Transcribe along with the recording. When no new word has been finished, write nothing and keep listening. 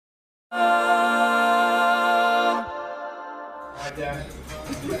there.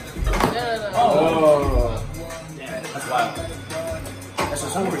 No. Oh. Damn it. That's wild. That's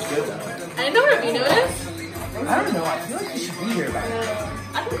just so much good though. I know where you noticed. I don't know. I feel like you should be here by now.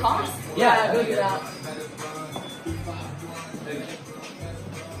 I can call. Yeah. Go do that.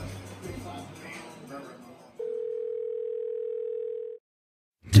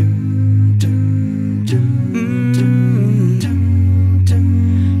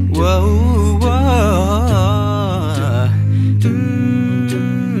 Whoa, whoa.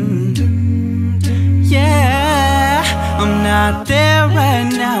 Yeah, I'm not there right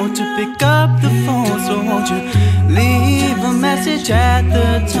now to pick up the phone, so won't you leave a message at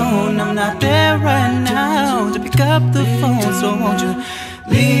the tone? I'm not there right now to pick up the phone, so won't you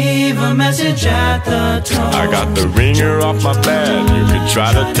leave a message at the tone? I got the ringer off my bed. You could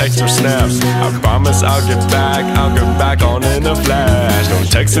try to text or snap. I promise I'll get back on in a flash. Don't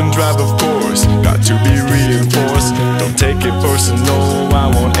text and drive, of course, got to be reinforced. Don't take it personal, I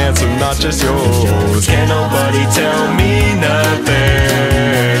won't answer, not just yours. Can't nobody tell me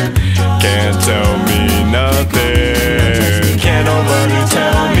nothing. Can't tell me nothing. Can't nobody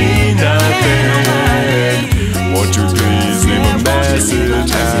tell me nothing. Won't you please leave a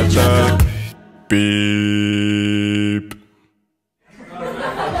message at the beep?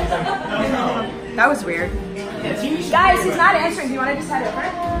 That was weird. Guys, he's not answering. Do you want to just head over?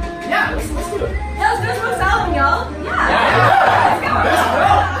 Yeah, let's do it. Yeah, let's go smoke salad, y'all. Yeah.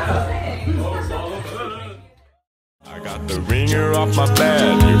 I got the ringer off my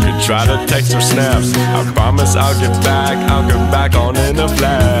bed. You could try to text or snap. I promise I'll get back on in a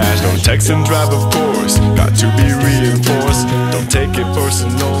flash. Don't text and drive, of course, got to be reinforced. Don't take it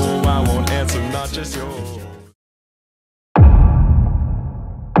personal, I won't answer, not just yours.